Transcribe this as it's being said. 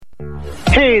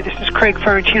Hey, this is Craig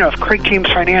Ferrantino of Craig James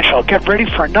Financial. Get ready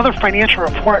for another financial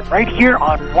report right here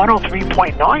on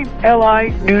 103.9 LI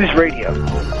News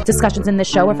Radio. Discussions in this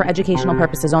show are for educational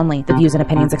purposes only. The views and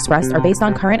opinions expressed are based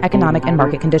on current economic and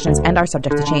market conditions and are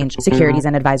subject to change. Securities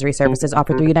and advisory services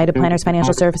offered through United Planners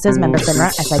Financial Services, member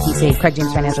FINRA, SIPC. Craig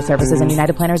James Financial Services and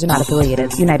United Planners are not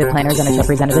affiliated. United Planners and its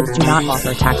representatives do not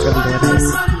offer tax or legal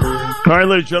advice. All right,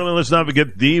 ladies and gentlemen, let's not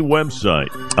forget the website.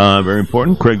 Very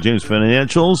important, Craig James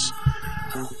Financials.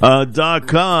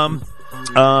 .com.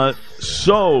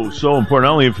 So important. Not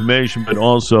only information, but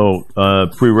also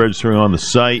pre-registering on the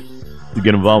site to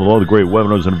get involved with all the great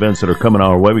webinars and events that are coming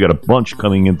our way. We got a bunch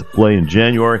coming into play in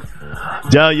January.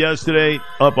 Dow yesterday,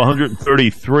 up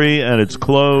 133, and it's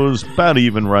closed about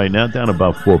even right now, down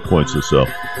about 4 points or so.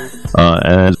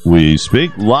 As we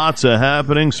speak, lots of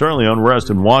happening. Certainly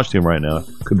unrest in Washington right now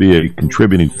could be a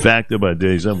contributing factor by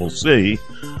day's end. We'll see.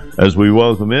 As we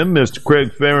welcome in Mr.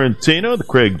 Craig Ferrantino, the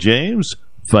Craig James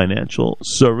Financial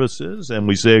Services, and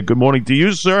we say good morning to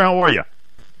you, sir. How are you?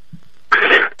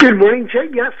 Good morning, Jay.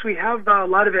 Yes, we have a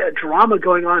lot of drama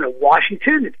going on in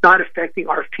Washington. It's not affecting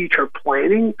our future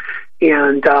planning,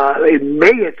 and it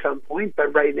may at some point,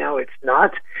 but right now it's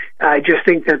not. I just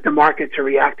think that the markets are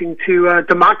reacting to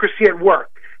democracy at work.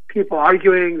 People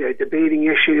arguing, they're debating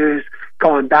issues,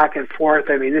 going back and forth.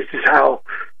 I mean, this is how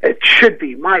it should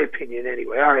be, my opinion,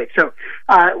 anyway. All right, so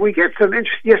we get some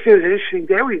interest. Yesterday was an interesting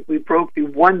day. We broke the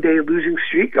one-day losing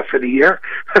streak for the year.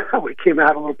 We came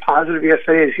out a little positive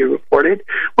yesterday, as you reported,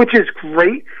 which is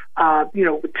great.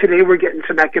 Today we're getting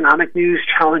some economic news,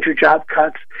 challenger job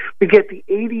cuts. We get the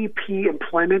ADP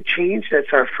employment change.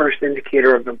 That's our first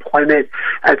indicator of employment.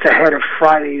 That's ahead of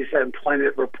Friday's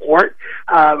employment report.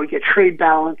 We get trade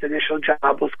balance, initial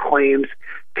jobless claims,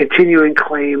 continuing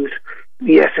claims,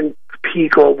 the S&P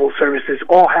Global Services,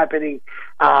 all happening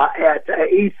at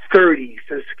 8:30.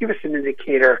 So to give us an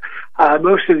indicator,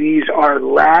 most of these are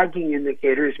lagging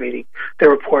indicators, meaning they're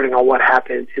reporting on what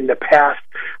happened in the past.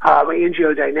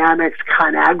 Angiodynamics,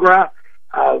 ConAgra,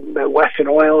 Western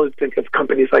Oil, think of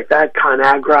companies like that,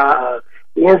 ConAgra,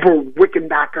 Orville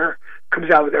Wickenbacker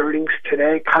comes out with earnings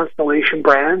today. Constellation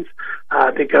Brands,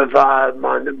 think of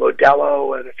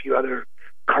Modelo and a few other,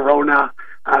 Corona,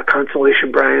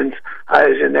 Constellation Brands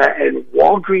is in that, and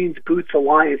Walgreens Boots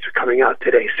Alliance are coming out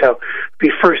today. So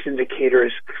the first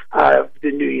indicators of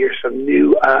the new year, some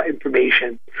new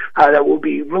information that we'll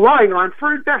be relying on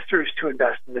for investors to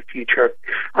invest in the future.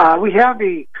 We have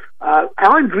the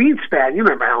Alan Greenspan. You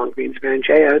remember Alan Greenspan,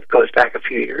 Jay? It goes back a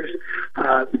few years.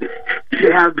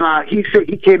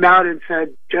 He came out and said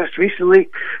just recently,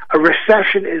 a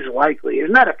recession is likely.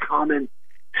 Isn't that a common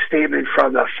statement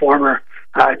from the former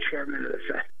chairman of the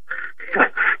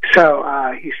Fed? So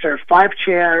he served five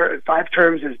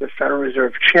terms as the Federal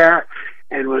Reserve Chair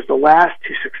and was the last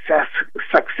to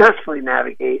successfully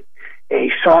navigate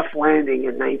a soft landing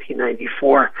in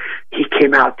 1994. He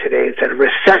came out today and said a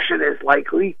recession is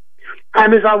likely.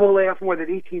 Amazon will lay off more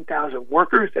than 18,000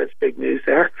 workers. That's big news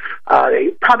there.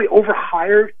 They probably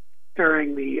overhired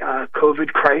during the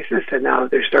COVID crisis, and now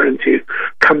they're starting to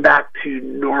come back to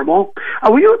normal.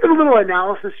 We looked at a little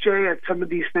analysis, Jay, at some of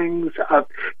these things.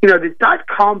 The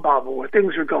dot-com bubble, where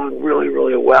things were going really,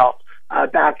 really well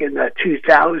back in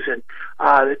 2000.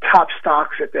 The top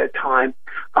stocks at that time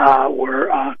were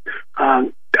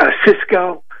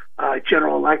Cisco,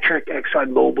 General Electric,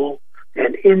 ExxonMobil,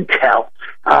 and Intel.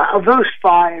 Of those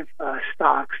five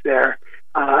stocks there,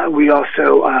 we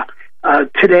also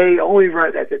today, only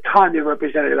at the time, they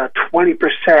represented about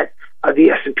 20% of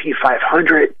the S&P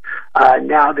 500.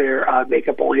 Now they make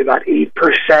up only about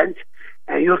 8%.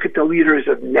 And you look at the leaders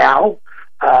of now,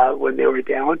 when they were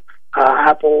down,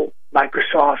 Apple,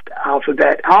 Microsoft,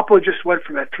 Alphabet. Apple just went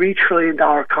from a $3 trillion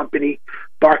company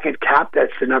market cap,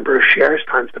 that's the number of shares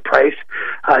times the price,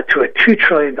 to a $2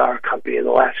 trillion company in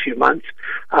the last few months.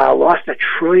 Lost $1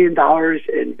 trillion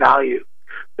in value.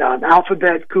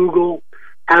 Alphabet, Google,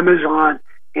 Amazon,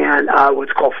 and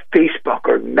what's called Facebook,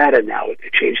 or Meta now. They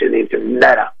changed the name to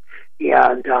Meta.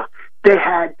 And they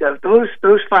had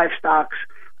those five stocks,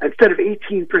 instead of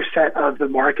 18% of the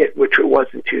market, which it was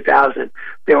in 2000,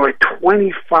 they were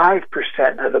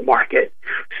 25% of the market.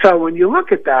 So when you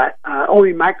look at that,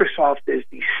 only Microsoft is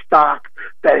the stock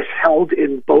that is held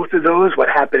in both of those, what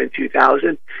happened in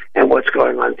 2000 and what's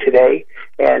going on today.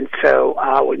 And so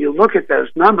when you look at those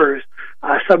numbers,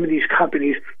 some of these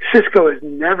companies, Cisco has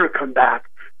never come back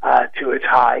to its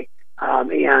high.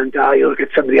 And you look at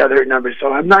some of the other numbers.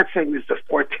 So I'm not saying this is a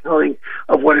foretelling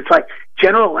of what it's like.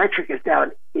 General Electric is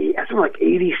down something like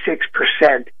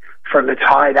 86% from its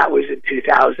high. That was in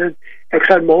 2000.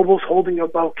 ExxonMobil's holding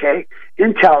up okay.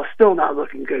 Intel's still not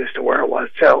looking good as to where it was.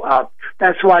 So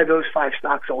that's why those 5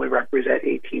 stocks only represent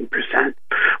 18%.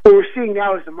 What we're seeing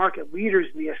now is the market leaders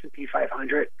in the S&P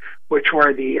 500, which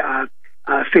were the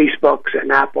Facebooks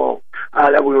and Apple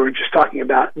that we were just talking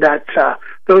about, that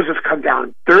those have come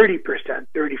down 30%,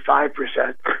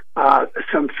 35%,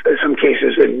 some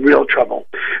cases in real trouble.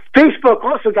 Facebook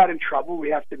also got in trouble, we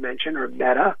have to mention, or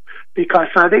Meta, because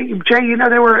Jay,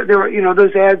 there were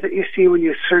those ads that you see when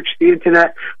you search the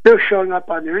internet. They're showing up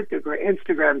on their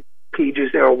Instagram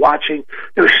pages. They were watching.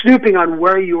 They were snooping on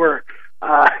where you were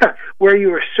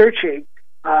searching,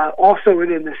 also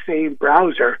within the same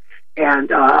browser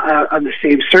and on the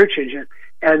same search engine,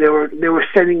 and they were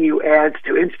sending you ads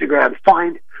to Instagram.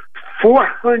 Fined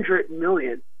 $400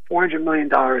 million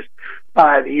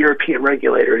by the European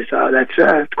regulators. That's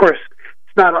of course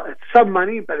it's some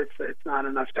money, but it's not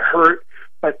enough to hurt.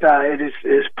 But it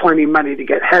is plenty of money to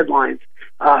get headlines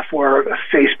for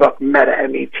Facebook, Meta,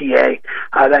 META.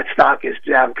 That stock is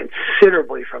down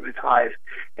considerably from its highs,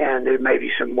 and there may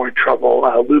be some more trouble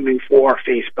looming for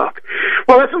Facebook.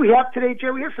 Well, that's what we have today,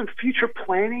 Jay. We have some future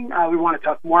planning. We want to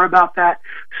talk more about that.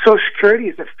 Social Security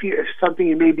is something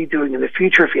you may be doing in the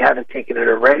future if you haven't taken it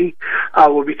already.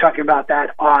 We'll be talking about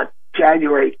that on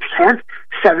January 10th,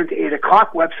 7 to 8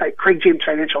 o'clock. Website,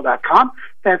 CraigJamesFinancial.com.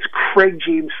 That's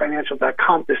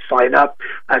CraigJamesFinancial.com to sign up.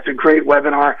 It's a great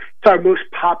webinar. It's our most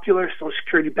popular Social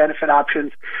Security benefit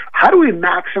options. How do we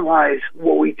maximize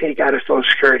what we take out of Social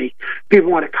Security? People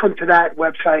want to come to that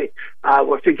website.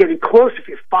 If you're getting close, if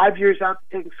you're 5 years out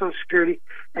to taking Social Security,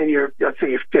 and let's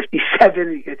say you're 57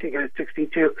 and you're taking it at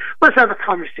 62, let's have a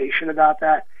conversation about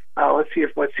that. Let's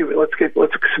get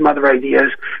some other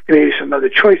ideas and maybe some other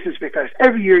choices, because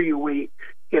every year you wait,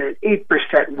 you get an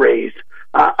 8% raise,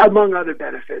 among other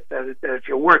benefits. That if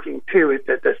you're working too,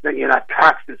 you're not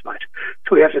taxed as much.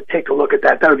 So we have to take a look at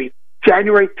that. That'll be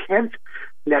January 10th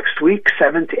next week,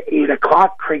 7 to 8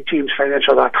 o'clock.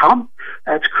 CraigJamesFinancial.com.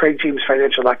 That's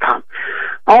CraigJamesFinancial.com.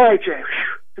 All right, Jay,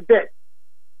 it's a bit.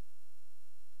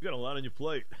 You got a lot on your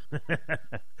plate.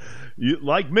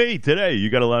 Like me today, you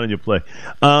got a lot on your plate.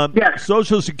 Yes.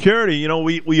 Social Security,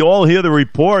 we all hear the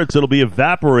reports. It'll be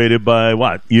evaporated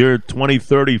by, year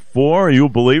 2034? Are you a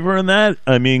believer in that?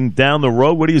 I mean, down the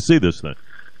road, where do you see this thing?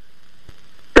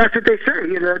 That's what they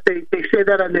say. They say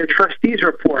that on their trustees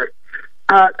report.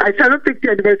 I don't think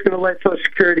anybody's going to let Social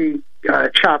Security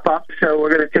chop up, so we're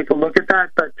going to take a look at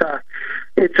that. But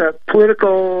it's a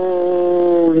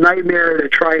political nightmare to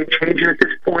try and change it at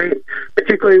this point,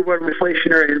 particularly with an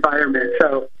inflationary environment.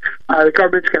 So the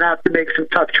government's going to have to make some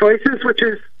tough choices, which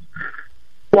is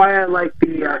why I like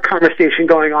the conversation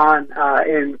going on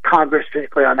in Congress,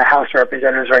 particularly on the House of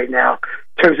Representatives right now,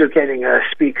 in terms of getting a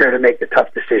speaker to make the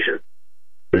tough decision.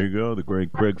 There you go, the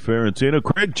great Craig Ferentino.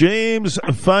 Craig James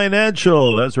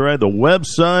Financial. That's right, the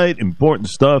website, important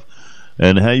stuff,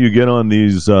 and how you get on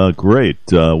these great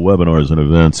webinars and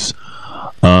events.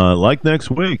 Like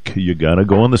next week, you got to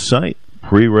go on the site,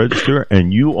 pre-register,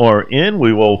 and you are in.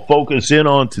 We will focus in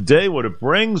on today, what it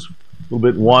brings, a little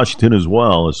bit in Washington as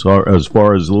well, as far as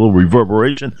a little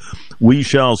reverberation. We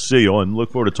shall see. And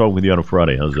look forward to talking with you on a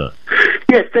Friday. How's that?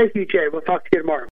 Yes, thank you, Jay. We'll talk to you tomorrow.